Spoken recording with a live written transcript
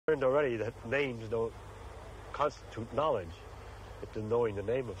learned already that names don't constitute knowledge. If they're knowing the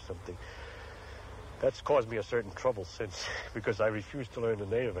name of something. That's caused me a certain trouble since, because I refuse to learn the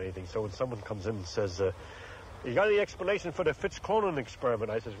name of anything. So when someone comes in and says, you got any explanation for the Fitz-Cronin experiment?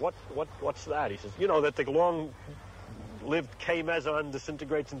 I says, what's that? He says, you know, that the long-lived K-meson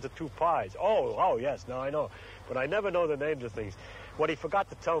disintegrates into 2 pies. Oh, yes, now I know. But I never know the names of things. What he forgot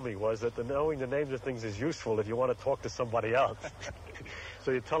to tell me was that knowing the names of things is useful if you want to talk to somebody else.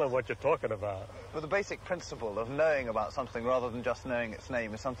 So you tell them what you're talking about. But the basic principle of knowing about something rather than just knowing its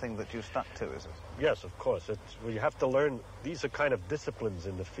name is something that you stuck to, is it? Yes, of course. You have to learn. These are kind of disciplines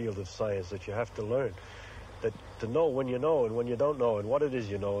in the field of science that you have to learn. That to know when you know and when you don't know, and what it is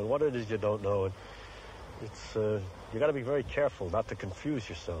you know and what it is you don't know. And it's you got to be very careful not to confuse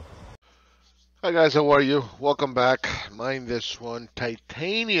yourself. Hi guys, how are you? Welcome back. Mind this one,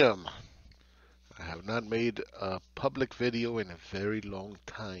 titanium. I have not made a public video in a very long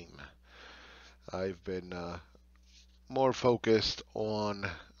time. I've been more focused on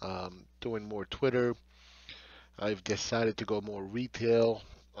doing more Twitter. I've decided to go more retail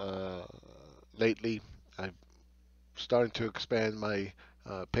lately. I'm starting to expand my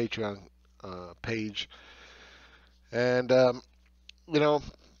Patreon page. And, you know,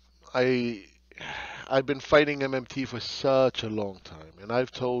 I've been fighting MMT for such a long time. And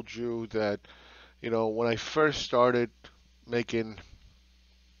I've told you that, you know, when I first started making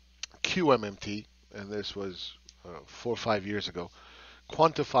QMMT, and this was 4 or 5 years ago,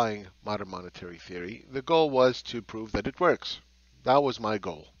 quantifying modern monetary theory, the goal was to prove that it works. That was my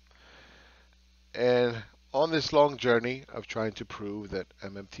goal. And on this long journey of trying to prove that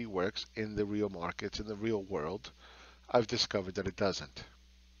MMT works in the real markets, in the real world, I've discovered that it doesn't.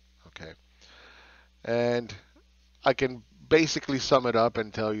 Okay. And I can basically sum it up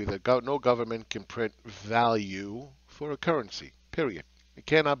and tell you that no government can print value for a currency, period. It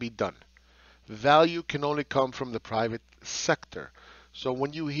cannot be done. Value can only come from the private sector. So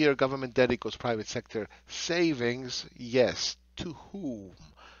when you hear government debt equals private sector savings, yes, to whom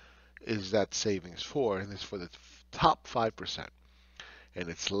is that savings for? And it's for the top 5%. And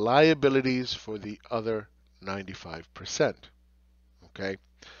it's liabilities for the other 95%. Okay?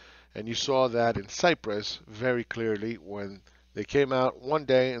 And you saw that in Cyprus very clearly when they came out one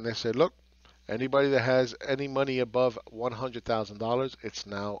day and they said, look, anybody that has any money above $100,000, it's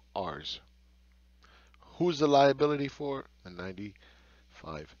now ours. Who's the liability for? The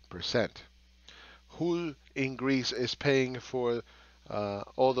 95%. Who in Greece is paying for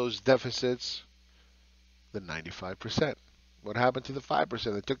all those deficits? The 95%. What happened to the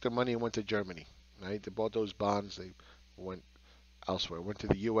 5%? They took their money and went to Germany. Right? They bought those bonds. They went elsewhere. Went to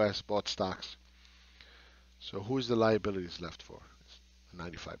the U.S., bought stocks. So who's the liabilities left for? It's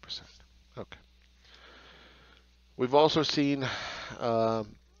 95%. Okay. We've also seen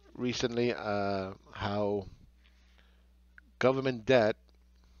recently how government debt,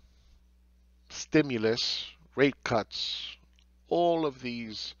 stimulus, rate cuts, all of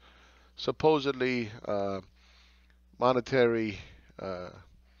these supposedly monetary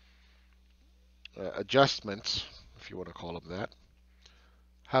adjustments, if you want to call them that,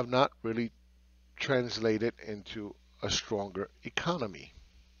 have not really translated into a stronger economy.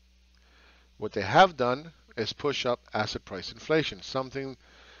 What they have done is push up asset price inflation, something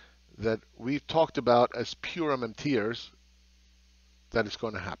that we've talked about as pure MMTers, that is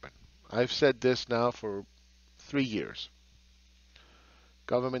going to happen. I've said this now for 3 years.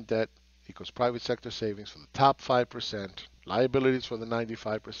 Government debt equals private sector savings for the top 5%, liabilities for the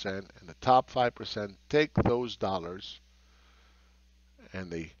 95%, and the top 5% take those dollars and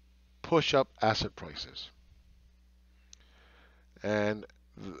they push up asset prices. And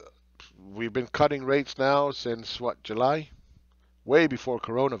we've been cutting rates now since, what, July? Way before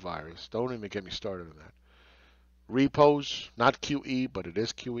coronavirus. Don't even get me started on that. Repos, not QE, but it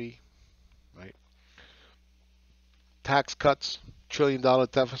is QE, right? Tax cuts, trillion-dollar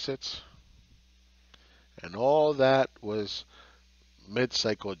deficits. And all that was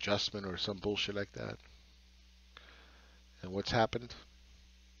mid-cycle adjustment or some bullshit like that. And what's happened?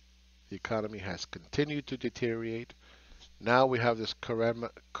 The economy has continued to deteriorate. Now we have this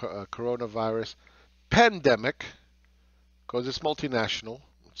coronavirus pandemic, because it's multinational.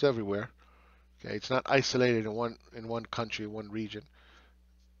 It's everywhere. Okay, it's not isolated in one country, one region.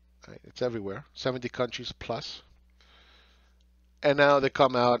 Right? It's everywhere. 70 countries plus. And now they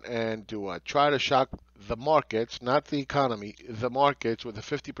come out and do what? Try to shock the markets, not the economy, the markets with a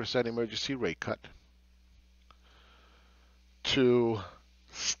 50% emergency rate cut to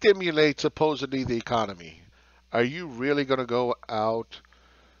stimulate supposedly the economy. Are you really going to go out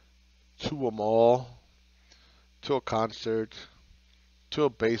to a mall, to a concert, to a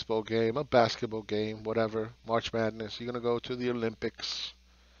baseball game, a basketball game, whatever, March Madness. You're going to go to the Olympics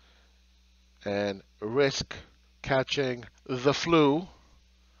and risk catching the flu,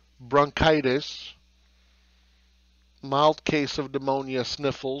 bronchitis, mild case of pneumonia,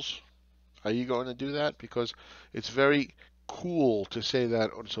 sniffles. Are you going to do that? Because it's very cool to say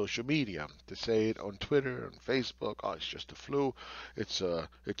that on social media, to say it on Twitter and Facebook. Oh, it's just the flu. It's a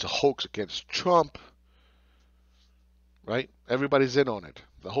hoax against Trump, right? Everybody's in on it.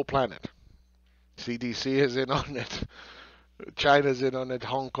 The whole planet. CDC is in on it. China's in on it.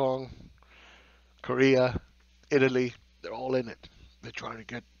 Hong Kong, Korea, Italy, they're all in it. They're trying to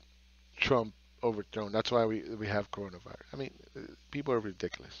get Trump overthrown. That's why we have coronavirus. I mean, people are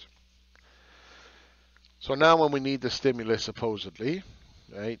ridiculous. So now when we need the stimulus, supposedly,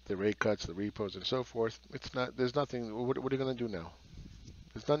 right, the rate cuts, the repos, and so forth, it's not. There's nothing. What are you going to do now?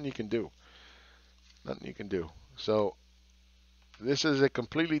 There's nothing you can do. Nothing you can do. So this is a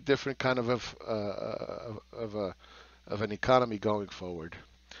completely different kind of an economy going forward,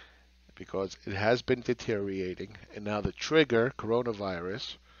 because it has been deteriorating, and now the trigger,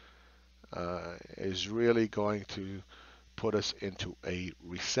 coronavirus, is really going to put us into a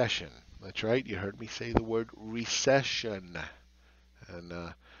recession. That's right, you heard me say the word recession, and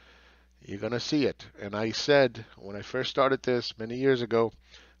you're going to see it. And I said, when I first started this many years ago,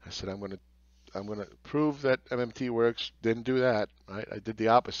 I said I'm going to prove that MMT works. Didn't do that, right? I did the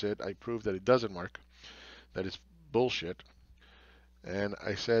opposite. I proved that it doesn't work, that it's bullshit. And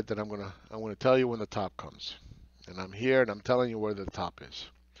I said that I'm going to tell you when the top comes. And I'm here and I'm telling you where the top is.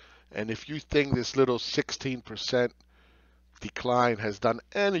 And if you think this little 16% decline has done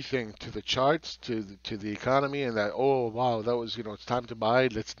anything to the charts, to the economy, and that, oh wow, that was, it's time to buy,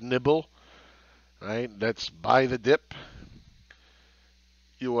 let's nibble, right? Let's buy the dip.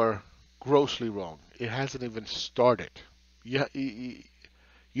 You are grossly wrong. It hasn't even started. You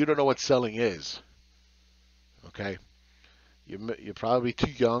don't know what selling is. Okay, you're probably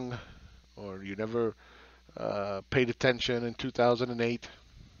too young, or you never paid attention in 2008.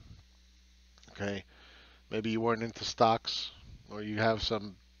 Okay. Maybe you weren't into stocks, or you have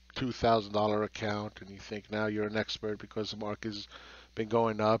some $2,000 account and you think now you're an expert because the market's been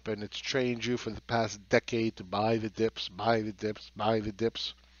going up and it's trained you for the past decade to buy the dips, buy the dips, buy the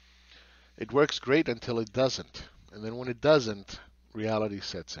dips. It works great until it doesn't. And then when it doesn't, reality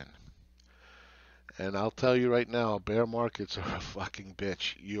sets in. And I'll tell you right now, bear markets are a fucking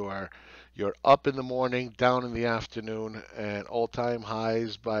bitch. You're up in the morning, down in the afternoon, and all-time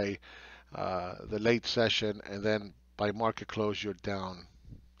highs by the late session, and then by market close you're down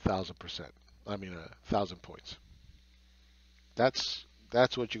 1,000%. I mean 1,000 points. That's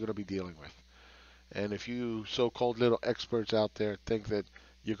what you're going to be dealing with. And if you so-called little experts out there think that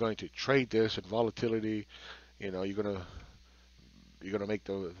you're going to trade this and volatility, you're going to make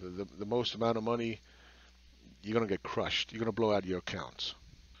the most amount of money, you're going to get crushed. You're going to blow out your accounts.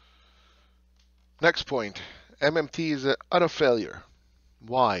 Next point, MMT is an utter failure.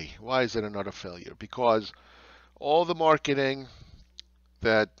 Why? Why is it an utter failure? Because all the marketing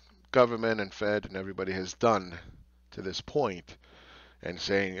that government and Fed and everybody has done to this point, and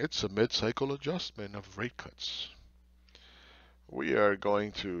saying it's a mid-cycle adjustment of rate cuts. We are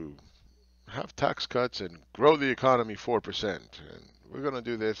going to have tax cuts and grow the economy 4%, and we're going to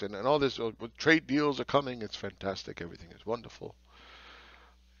do this, and all this, trade deals are coming, it's fantastic, everything is wonderful,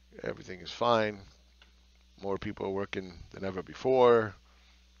 everything is fine, more people are working than ever before.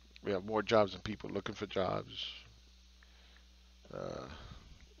 We have more jobs than people looking for jobs.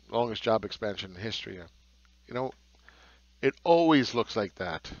 Longest job expansion in history. It always looks like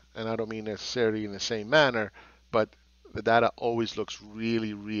that. And I don't mean necessarily in the same manner, but the data always looks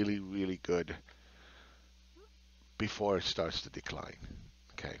really, really, really good before it starts to decline.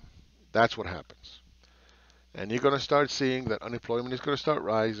 Okay, that's what happens. And you're going to start seeing that unemployment is going to start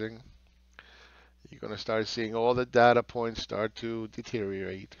rising. You're going to start seeing all the data points start to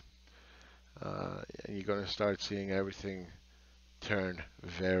deteriorate. And you're going to start seeing everything turn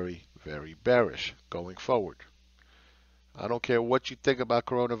very, very bearish going forward. I don't care what you think about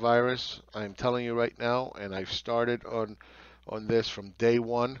coronavirus. I'm telling you right now, and I've started on this from day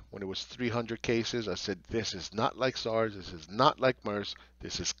one when it was 300 cases. I said, this is not like SARS. This is not like MERS.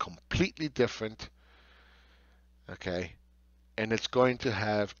 This is completely different. Okay? And it's going to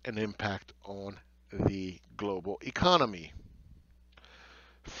have an impact on the global economy.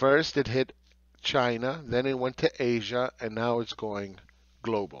 First, it hit China, then it went to Asia, and now it's going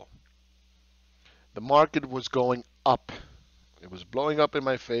global. The market was going up. It was blowing up in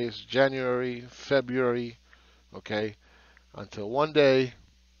my face January, February, okay, until one day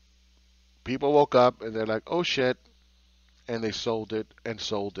people woke up and they're like, oh shit, and they sold it and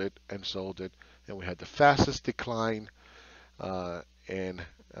sold it and sold it, and we had the fastest decline uh, in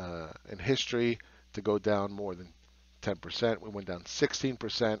history to go down more than 10%. We went down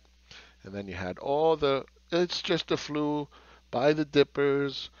 16%, and then you had all the it's just a flu by the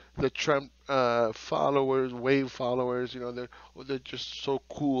dippers, the Trump followers, wave followers. They're just so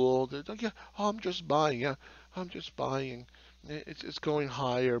cool. They're like, yeah, oh, I'm just buying. Yeah, I'm just buying. It's going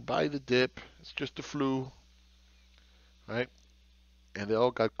higher. Buy the dip. It's just a flu, right? And they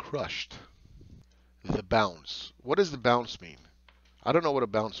all got crushed. The bounce. What does the bounce mean? I don't know what a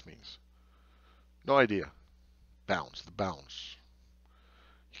bounce means. No idea. Bounce. The bounce.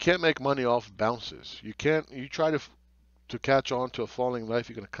 You can't make money off bounces. You can't. You try to catch on to a falling knife,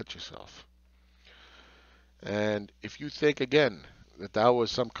 you're going to cut yourself. And if you think again that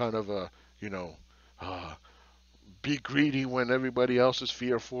was some kind of a, be greedy when everybody else is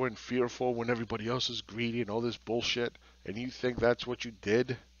fearful and fearful when everybody else is greedy and all this bullshit, and you think that's what you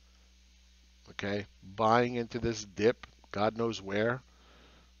did, okay, buying into this dip, God knows where,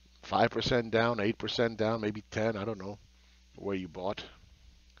 5% down, 8% down, maybe 10, I don't know where you bought.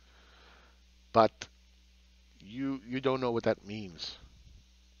 But you don't know what that means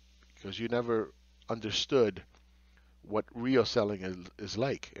because you never understood what real selling is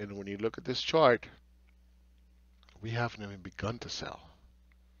like. And when you look at this chart, we haven't even begun to sell.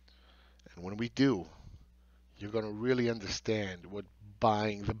 And when we do, you're going to really understand what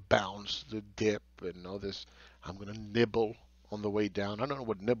buying, the bounce, the dip, and all this. I'm going to nibble on the way down. I don't know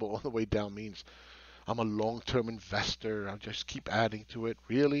what nibble on the way down means. I'm a long-term investor. I'll just keep adding to it.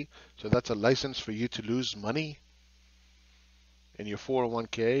 Really? So that's a license for you to lose money in your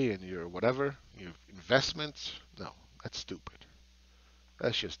 401k and your whatever, your investments? No, that's stupid.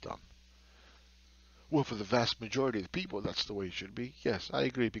 That's just dumb. Well, for the vast majority of the people, that's the way it should be. Yes, I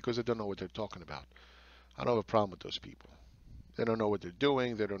agree, because they don't know what they're talking about. I don't have a problem with those people. They don't know what they're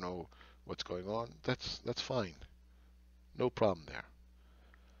doing. They don't know what's going on. That's fine. No problem there.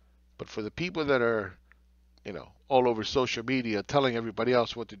 But for the people that are, all over social media telling everybody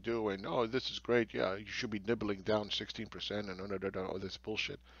else what to do and, oh, this is great, yeah, you should be nibbling down 16% and all this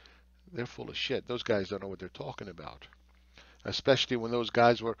bullshit. They're full of shit. Those guys don't know what they're talking about. Especially when those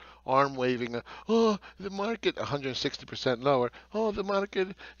guys were arm waving, oh, the market 160% lower. Oh, the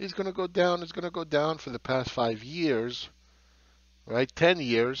market is going to go down. It's going to go down for the past 5 years, right? 10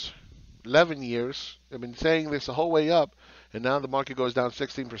 years, 11 years. I've been saying this the whole way up. And now the market goes down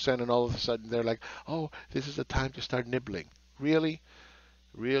 16%, and all of a sudden they're like, oh, this is the time to start nibbling. Really?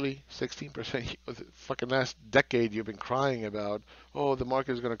 Really? 16%? The fucking last decade you've been crying about, oh, the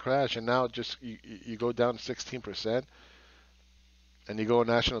market is going to crash, and now just you go down 16%, and you go on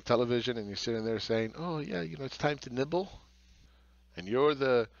national television, and you're sitting there saying, oh, yeah, it's time to nibble. And you're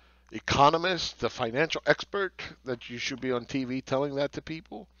the economist, the financial expert that you should be on TV telling that to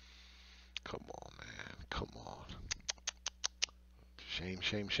people? Come on, man. Come on. Shame,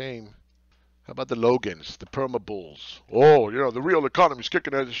 shame, shame. How about the Logans, the perma bulls? Oh, the real economy's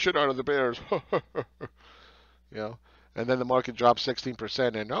kicking the shit out of the bears. And then the market drops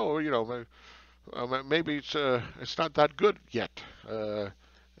 16%, and maybe it's not that good yet. And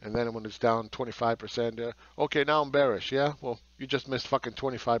then when it's down 25%, okay, now I'm bearish. Yeah, well, you just missed fucking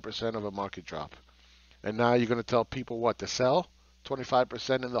 25% of a market drop, and now you're going to tell people what to sell?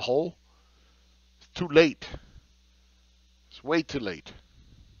 25% in the hole? It's too late. It's way too late.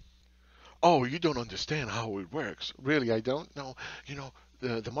 Oh, you don't understand how it works. Really, I don't? No,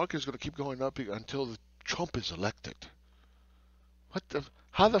 the market is going to keep going up until Trump is elected.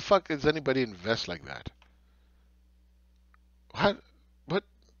 How the fuck does anybody invest like that?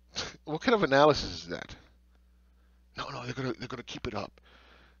 What kind of analysis is that? No, they're gonna keep it up.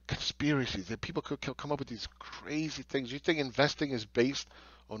 Conspiracies. That people could come up with these crazy things. You think investing is based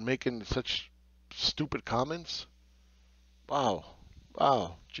on making such stupid comments? Wow,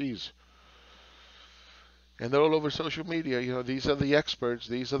 jeez. And they're all over social media. These are the experts.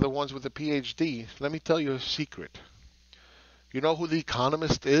 These are the ones with the PhD. Let me tell you a secret. You know who the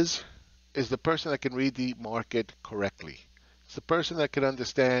economist is? Is the person that can read the market correctly. It's the person that can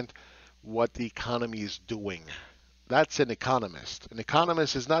understand what the economy is doing. That's an economist. An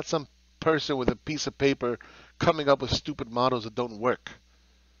economist is not some person with a piece of paper coming up with stupid models that don't work.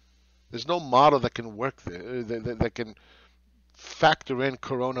 There's no model that can work there, that can factor in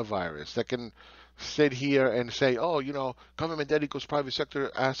coronavirus, that can sit here and say, oh, government debt equals private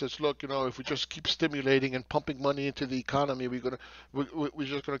sector assets. Look, if we just keep stimulating and pumping money into the economy, we're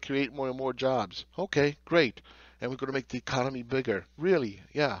just going to create more and more jobs. Okay, great. And we're going to make the economy bigger. Really?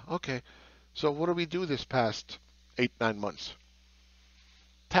 Yeah, okay. So what do we do this past 8-9 months?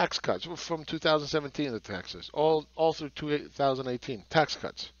 Tax cuts from 2017, the taxes, all through 2018, tax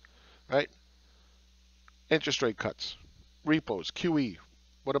cuts, right? Interest rate cuts, repos, QE.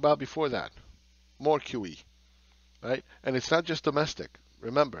 What about before that? More QE, right? And it's not just domestic.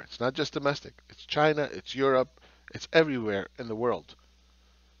 Remember, it's not just domestic. It's China, it's Europe, it's everywhere in the world.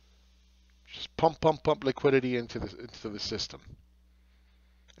 Just pump liquidity into the system.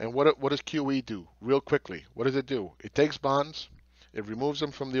 And what does QE do? Real quickly, what does it do? It takes bonds, it removes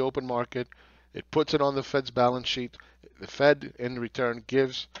them from the open market, it puts it on the Fed's balance sheet. The Fed, in return,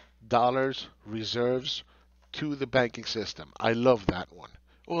 gives dollars, reserves to the banking system. I love that one.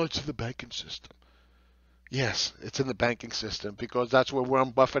 Oh, it's in the banking system. Yes, it's in the banking system because that's where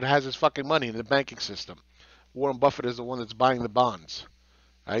Warren Buffett has his fucking money, in the banking system. Warren Buffett is the one that's buying the bonds,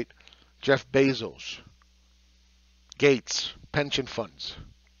 right? Jeff Bezos, Gates, pension funds.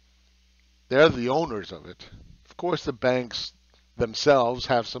 They're the owners of it. Of course, the banks themselves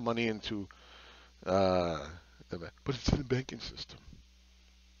have some money into, but it's in the banking system.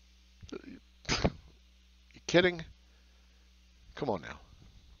 You kidding? Come on now.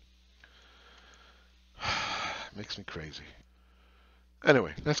 Makes me crazy.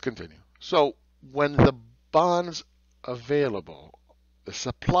 Anyway, let's continue. So, when the bonds available, the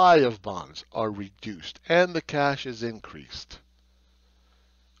supply of bonds are reduced and the cash is increased,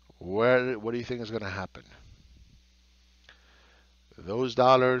 what do you think is going to happen? Those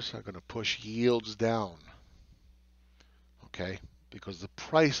dollars are going to push yields down, okay? Because the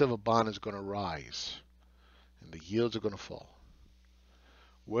price of a bond is going to rise and the yields are going to fall.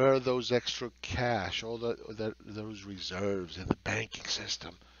 Where are those extra cash, all those reserves in the banking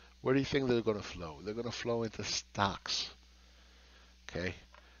system? Where do you think they're going to flow? They're going to flow into stocks, okay?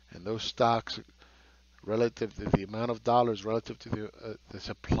 And those stocks, relative to the amount of dollars, relative to the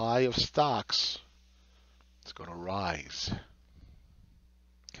supply of stocks, it's going to rise,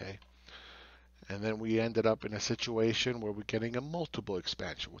 okay? And then we ended up in a situation where we're getting a multiple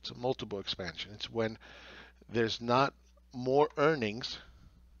expansion. What's a multiple expansion? It's when there's not more earnings,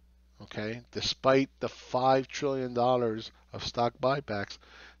 okay? Despite the $5 trillion of stock buybacks,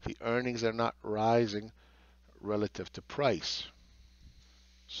 the earnings are not rising relative to price.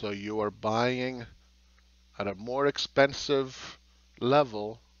 So you are buying at a more expensive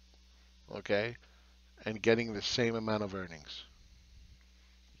level, okay, and getting the same amount of earnings.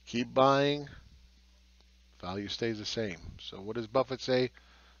 Keep buying, value stays the same. So what does Buffett say?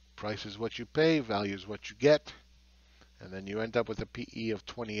 Price is what you pay, value is what you get. And then you end up with a PE of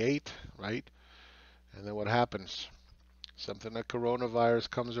 28, right? And then what happens? Something like coronavirus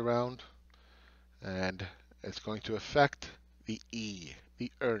comes around, and it's going to affect the E,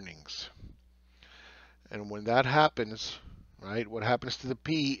 the earnings. And when that happens, right, what happens to the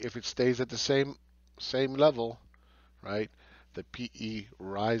P if it stays at the same level, right? The PE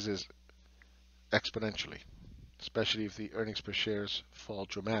rises exponentially, especially if the earnings per shares fall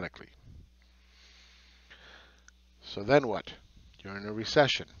dramatically. So then what? You're in a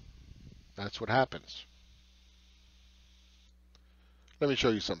recession. That's what happens. Let me show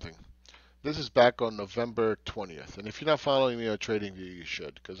you something. This is back on November 20th. And if you're not following me on TradingView, you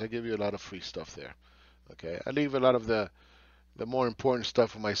should, because I give you a lot of free stuff there. Okay, I leave a lot of the more important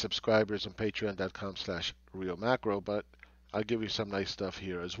stuff for my subscribers on patreon.com/realmacro, but I'll give you some nice stuff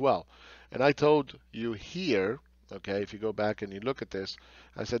here as well. And I told you here, okay, if you go back and you look at this,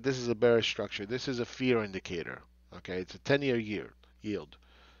 I said this is a bearish structure. This is a fear indicator. Okay, it's a 10-year yield.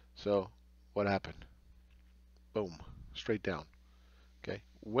 So what happened? Boom, straight down. Okay,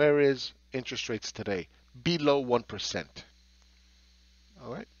 where is interest rates today? Below 1%.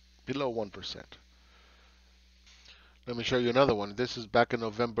 All right, below 1%. Let me show you another one. This is back in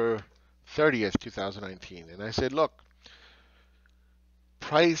November 30th, 2019. And I said, look,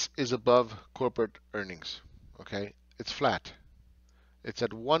 price is above corporate earnings. Okay, it's flat. It's at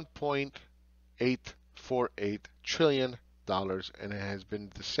 1.848 trillion dollars, and it has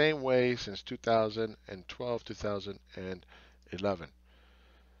been the same way since 2012, 2011.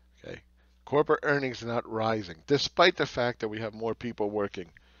 Okay, corporate earnings are not rising, despite the fact that we have more people working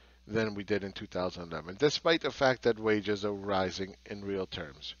than we did in 2011, despite the fact that wages are rising in real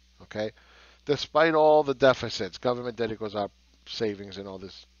terms. Okay, despite all the deficits, government debt goes up, savings, and all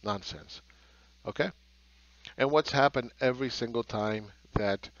this nonsense. Okay, and what's happened every single time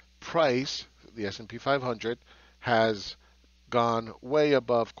that price, the S&P 500, has gone way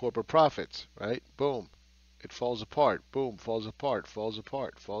above corporate profits, right? Boom, it falls apart. Boom, falls apart, falls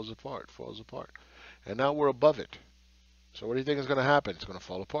apart, falls apart, falls apart. And now we're above it. So what do you think is going to happen? It's going to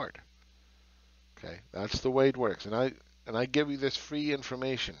fall apart. Okay, that's the way it works. And I give you this free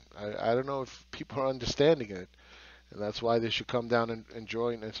information. I don't know if people are understanding it. And that's why they should come down and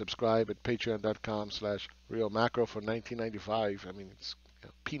join and subscribe at patreon.com/realmacro for $19.95. I mean, it's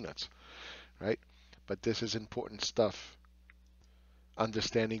peanuts, right? But this is important stuff.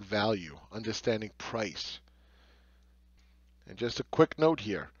 Understanding value, understanding price. And just a quick note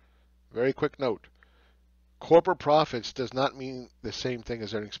here, very quick note. Corporate profits does not mean the same thing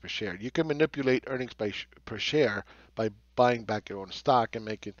as earnings per share. You can manipulate earnings per share by buying back your own stock and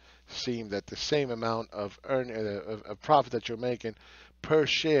make it seem that the same amount of profit that you're making per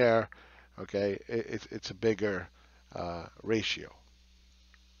share, okay, it's a bigger ratio.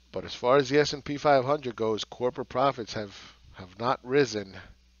 But as far as the S&P 500 goes, corporate profits have not risen,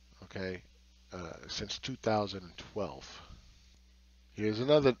 okay, since 2012. Here's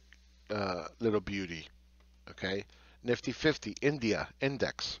another little beauty. Okay, Nifty 50 India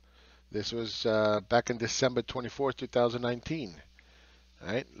index. This was back in December 24th, 2019. All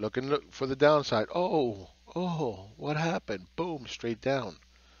right, look for the downside. Oh, what happened? Boom, straight down.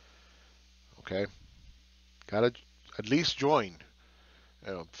 Okay, gotta at least join.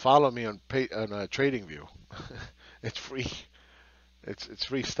 Follow me on TradingView. It's free. It's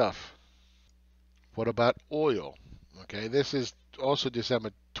free stuff. What about oil? Okay, this is also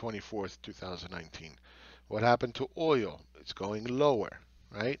December 24th, 2019. What happened to oil? It's going lower,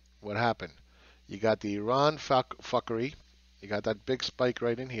 right? What happened? You got the Iran fuckery. You got that big spike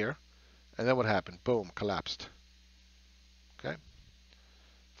right in here. And then what happened? Boom, collapsed. Okay?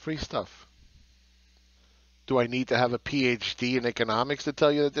 Free stuff. Do I need to have a PhD in economics to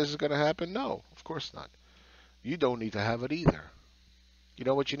tell you that this is going to happen? No, of course not. You don't need to have it either. You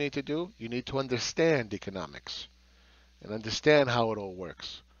know what you need to do? You need to understand economics and understand how it all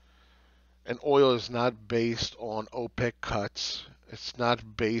works. And oil is not based on OPEC cuts. It's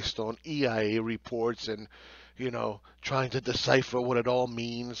not based on EIA reports and, trying to decipher what it all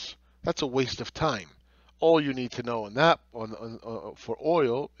means. That's a waste of time. All you need to know for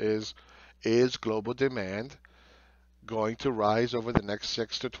oil is global demand going to rise over the next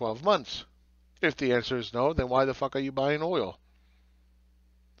 6 to 12 months? If the answer is no, then why the fuck are you buying oil?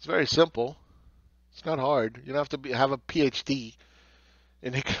 It's very simple. It's not hard. You don't have to have a PhD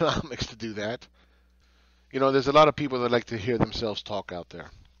in economics to do that. There's a lot of people that like to hear themselves talk out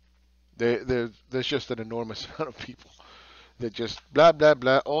there. There's just an enormous amount of people that just blah, blah,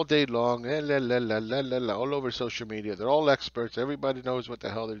 blah all day long, la, la, la, la, la, la, all over social media. They're all experts. Everybody knows what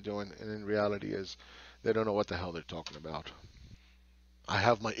the hell they're doing. And in reality is they don't know what the hell they're talking about. I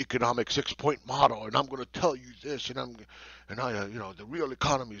have my economic 6-point model, and I'm going to tell you this, and the real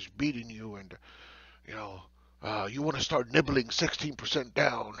economy is beating you, and you want to start nibbling 16%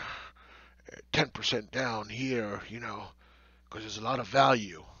 down, 10% down here, because there's a lot of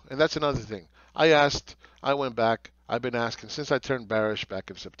value. And that's another thing. I went back, I've been asking, since I turned bearish back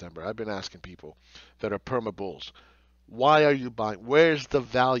in September, I've been asking people that are perma bulls, why are you buying? Where's the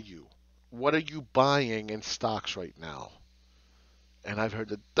value? What are you buying in stocks right now? And I've heard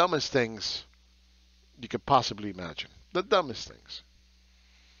the dumbest things you could possibly imagine. The dumbest things.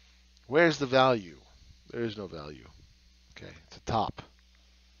 Where's the value? There is no value. Okay, it's a top.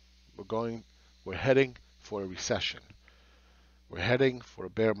 We're heading for a recession. We're heading for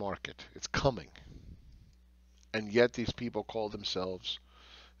a bear market. It's coming. And yet these people call themselves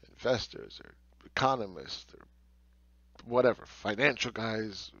investors or economists or whatever, financial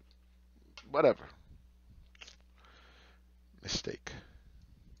guys, whatever. Mistake.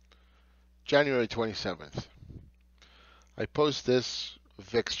 January 27th. I post this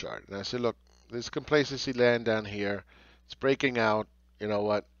VIX chart and I said, look, there's complacency land down here. It's breaking out. You know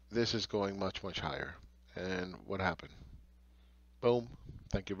what? This is going much, much higher. And what happened? Boom.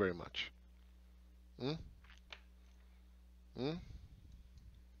 Thank you very much.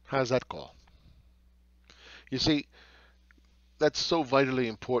 How's that call? You see, that's so vitally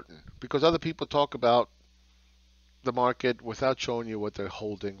important because other people talk about the market without showing you what they're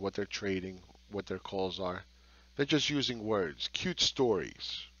holding, what they're trading, what their calls are. They're just using words, cute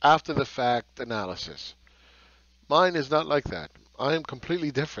stories, after the fact analysis. Mine is not like that. I am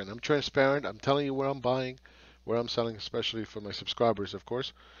completely different. I'm transparent. I'm telling you where I'm buying, where I'm selling, especially for my subscribers, of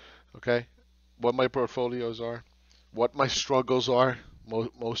course. Okay? What my portfolios are, what my struggles are,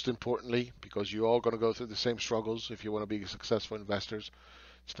 most importantly, because you're all going to go through the same struggles if you want to be successful investors.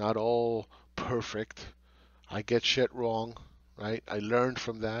 It's not all perfect. I get shit wrong, right? I learned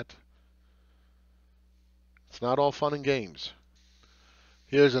from that. It's not all fun and games.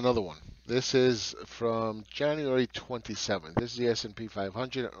 Here's another one. This is from January 27th. This is the S&P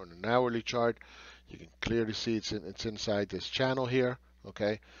 500 on an hourly chart. You can clearly see it's inside this channel here,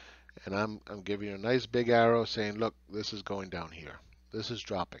 okay? And I'm giving you a nice big arrow saying, look, this is going down here. This is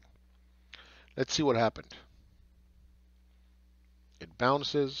dropping. Let's see what happened. It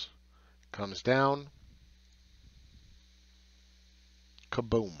bounces, comes down,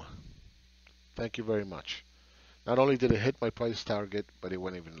 kaboom. Thank you very much. Not only did it hit my price target, but it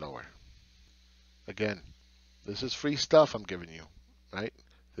went even lower. Again, this is free stuff I'm giving you, right?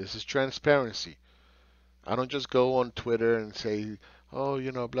 This is transparency. I don't just go on Twitter and say, oh,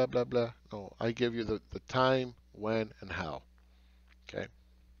 you know, blah, blah, blah. No, I give you the time, when, and how. Okay?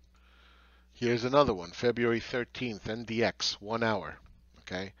 Here's another one, February 13th, NDX, 1 hour.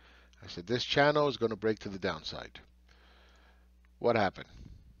 Okay? I said, this channel is going to break to the downside. What happened?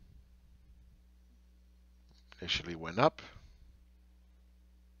 Initially went up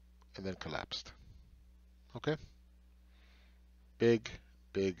and then collapsed. Okay? Big,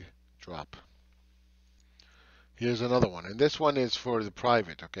 big drop. Here's another one, and this one is for the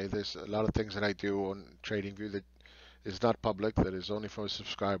private, okay? There's a lot of things that I do on TradingView that is not public, that is only for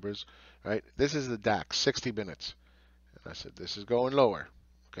subscribers, right? This is the DAX, 60 minutes. And I said, this is going lower,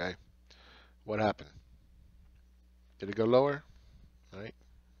 okay? What happened? Did it go lower? All right?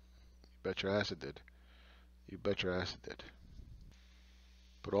 You bet your ass it did. You bet your ass it did.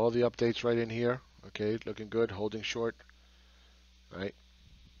 Put all the updates right in here, okay? Looking good, holding short, right?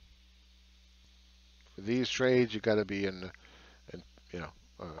 For these trades, you got to be in you know,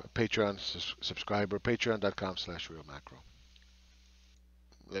 Patreon subscriber, patreon.com/realmacro.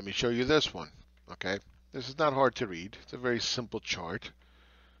 Let me show you this one, okay? This is not hard to read. It's a very simple chart.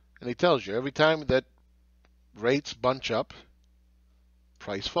 And he tells you every time that rates bunch up,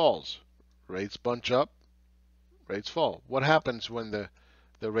 price falls. Rates bunch up, rates fall. What happens when the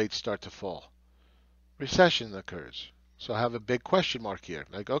rates start to fall? Recession occurs. So I have a big question mark here.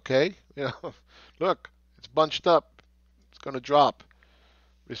 Like, okay, you know, look, it's bunched up. It's going to drop.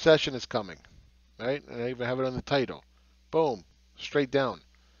 Recession is coming, right? And I even have it on the title. Boom, straight down.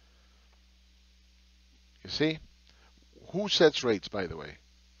 You see? Who sets rates, by the way?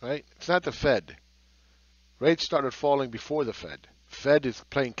 Right? It's not the Fed. Rates started falling before the Fed. Fed is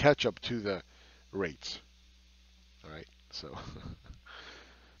playing catch up to the rates. All right. So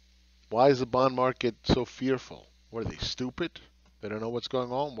why is the bond market so fearful? What are they, stupid? They don't know what's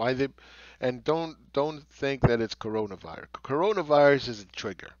going on. Why they? And don't think that it's coronavirus. Coronavirus is a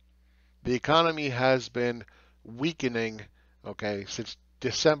trigger. The economy has been weakening, okay, since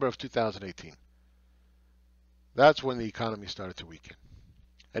December of 2018. That's when the economy started to weaken.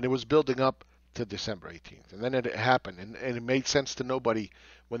 And it was building up to December 18th. And then it happened. And it made sense to nobody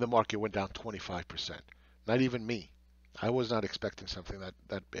when the market went down 25%. Not even me. I was not expecting something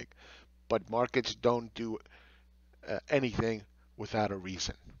that big. But markets don't do anything without a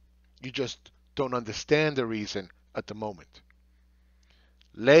reason. You just don't understand the reason at the moment.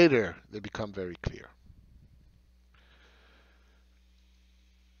 Later, they become very clear.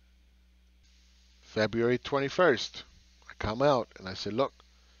 February 21st, I come out and I say, look,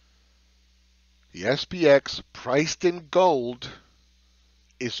 the SPX priced in gold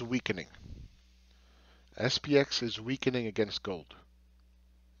is weakening. SPX is weakening against gold.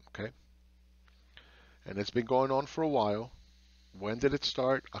 Okay? And it's been going on for a while. When did it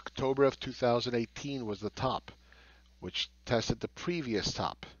start? October of 2018 was the top, which tested the previous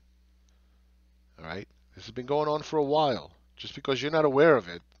top. All right? This has been going on for a while. Just because you're not aware of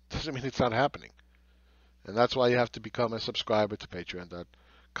it doesn't mean it's not happening. And that's why you have to become a subscriber to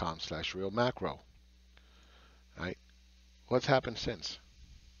patreon.com/realmacro. Right? What's happened since?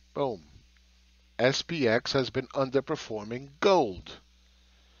 Boom. SPX has been underperforming gold.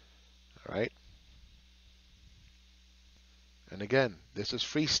 All right? And again, this is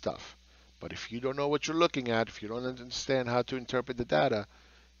free stuff. But if you don't know what you're looking at, if you don't understand how to interpret the data,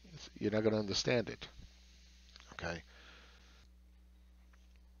 you're not going to understand it. Okay?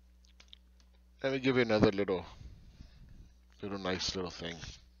 Let me give you another little nice little thing.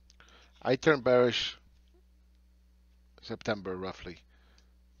 I turned bearish September roughly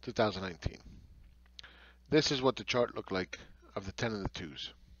 2019. This is what the chart looked like of the 10 and the 2s.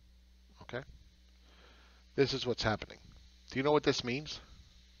 Okay? This is what's happening. Do you know what this means?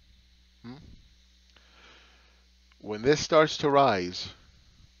 When this starts to rise,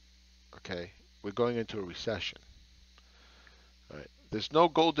 okay, we're going into a recession. All right. There's no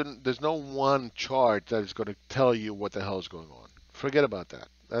one chart that is going to tell you what the hell is going on. Forget about that.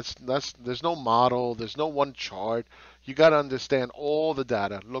 There's no model, there's no one chart. You got to understand all the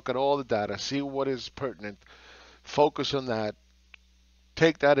data, look at all the data, see what is pertinent, focus on that,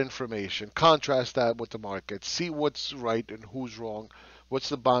 take that information, contrast that with the market, see what's right and who's wrong, what's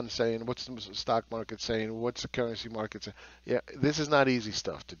the bond saying, what's the stock market saying, what's the currency market saying. Yeah, this is not easy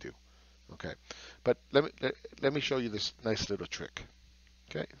stuff to do. Okay, but let me show you this nice little trick.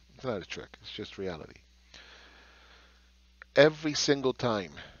 Okay, it's not a trick, it's just reality. every single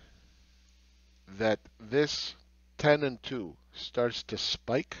time that this 10 and 2 starts to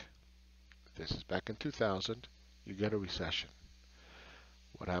spike, this is back in 2000, you get a recession.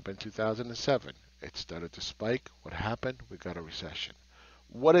 What happened in 2007? It started to spike. What happened? We got a recession.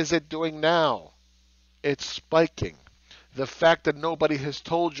 What is it doing now? It's spiking. The fact that nobody has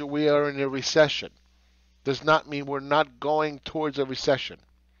told you we are in a recession does not mean we're not going towards a recession.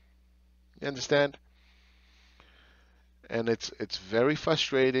 You understand? And it's very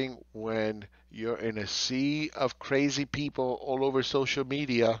frustrating when you're in a sea of crazy people all over social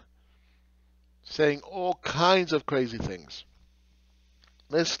media saying all kinds of crazy things.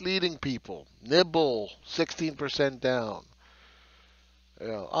 Misleading people. Nibble, 16% down. You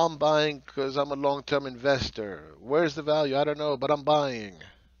know, I'm buying because I'm a long-term investor. Where's the value? I don't know, but I'm buying.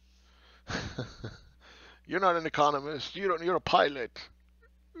 You're not an economist. You're a pilot.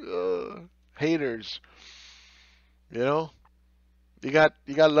 Haters. You know? You got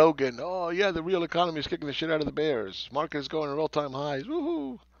Logan. Oh yeah, the real economy is kicking the shit out of the bears. Market is going at all-time highs.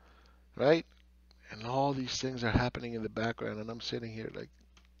 Woohoo! Right? And all these things are happening in the background, and I'm sitting here like,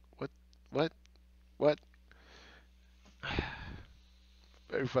 what?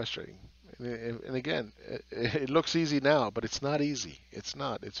 Very frustrating. And again, it looks easy now, but it's not easy. It's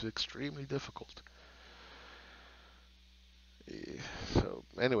not. It's extremely difficult. So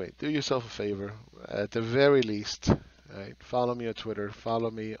anyway, do yourself a favor. At the very least, right, follow me on Twitter.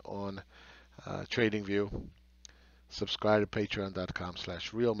 Follow me on TradingView. Subscribe to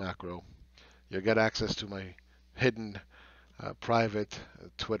patreon.com/realmacro. You'll get access to my hidden private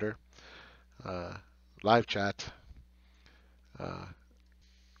Twitter, live chat,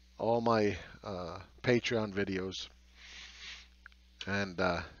 all my Patreon videos, and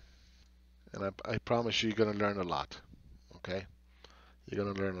I promise you, you're going to learn a lot. Okay, you're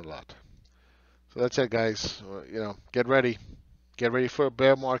going to learn a lot. So that's it, guys. You know, get ready for a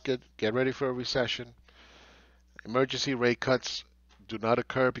bear market. Get ready for a recession. Emergency rate cuts do not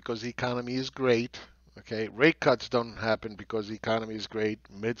occur because the economy is great. Okay, rate cuts don't happen because the economy is great.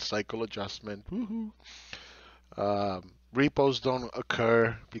 Mid-cycle adjustment. Woohoo. Repos don't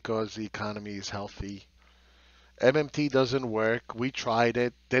occur because the economy is healthy. MMT doesn't work. We tried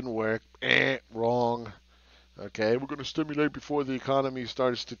it, didn't work. Wrong. Okay, we're going to stimulate before the economy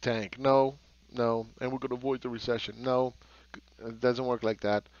starts to tank. No, and we're going to avoid the recession. No, it doesn't work like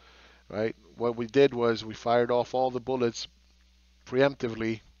that. Right? What we did was we fired off all the bullets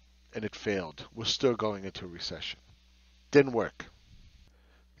preemptively, and it failed. We're still going into a recession. Didn't work.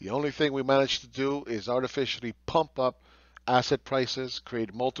 The only thing we managed to do is artificially pump up asset prices,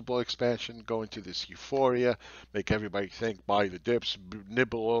 create multiple expansion, go into this euphoria, make everybody think buy the dips,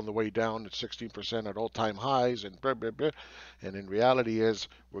 nibble on the way down at 16% at all-time highs, and blah, blah, blah. And in reality is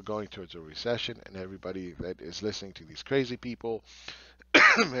we're going towards a recession, and everybody that is listening to these crazy people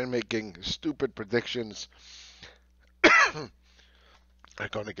and making stupid predictions are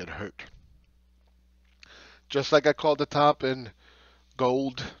going to get hurt. Just like I called the top in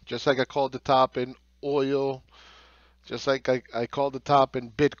gold, just like I called the top in oil, just like I called the top in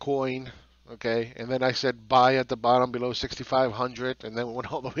Bitcoin, okay? And then I said buy at the bottom below 6,500, and then we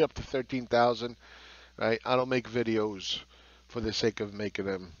went all the way up to 13,000, right? I don't make videos for the sake of making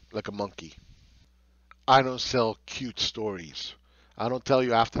them like a monkey. I don't sell cute stories. I don't tell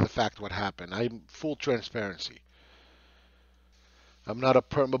you after the fact what happened. I'm full transparency. I'm not a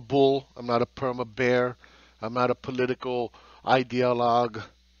perma bull. I'm not a perma bear. I'm not a political ideologue.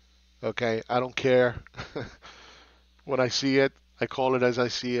 Okay, I don't care. When I see it, I call it as I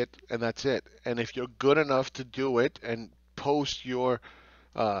see it, and that's it. And if you're good enough to do it and post your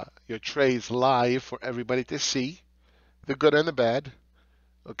trades live for everybody to see, the good and the bad,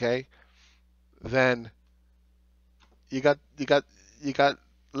 okay, then you got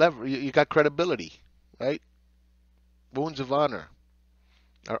credibility, right? Wounds of honor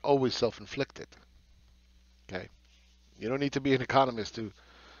are always self-inflicted. Okay, you don't need to be an economist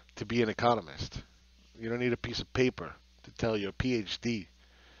to be an economist. You don't need a piece of paper to tell you, a PhD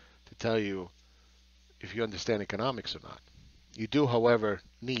to tell you if you understand economics or not. You do, however,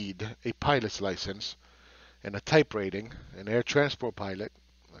 need a pilot's license and a type rating, an air transport pilot,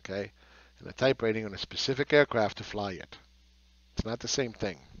 okay, and a type rating on a specific aircraft to fly it. It's not the same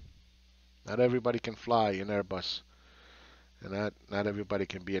thing. Not everybody can fly an Airbus, and not everybody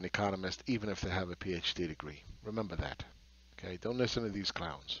can be an economist, even if they have a PhD degree. Remember that. Okay, don't listen to these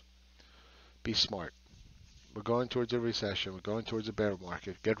clowns. Be smart. We're going towards a recession. We're going towards a bear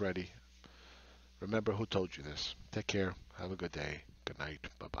market. Get ready. Remember who told you this. Take care. Have a good day. Good night.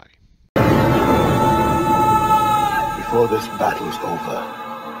 Bye-bye. Before this battle's over,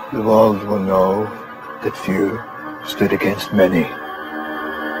 the world will know that few stood against many.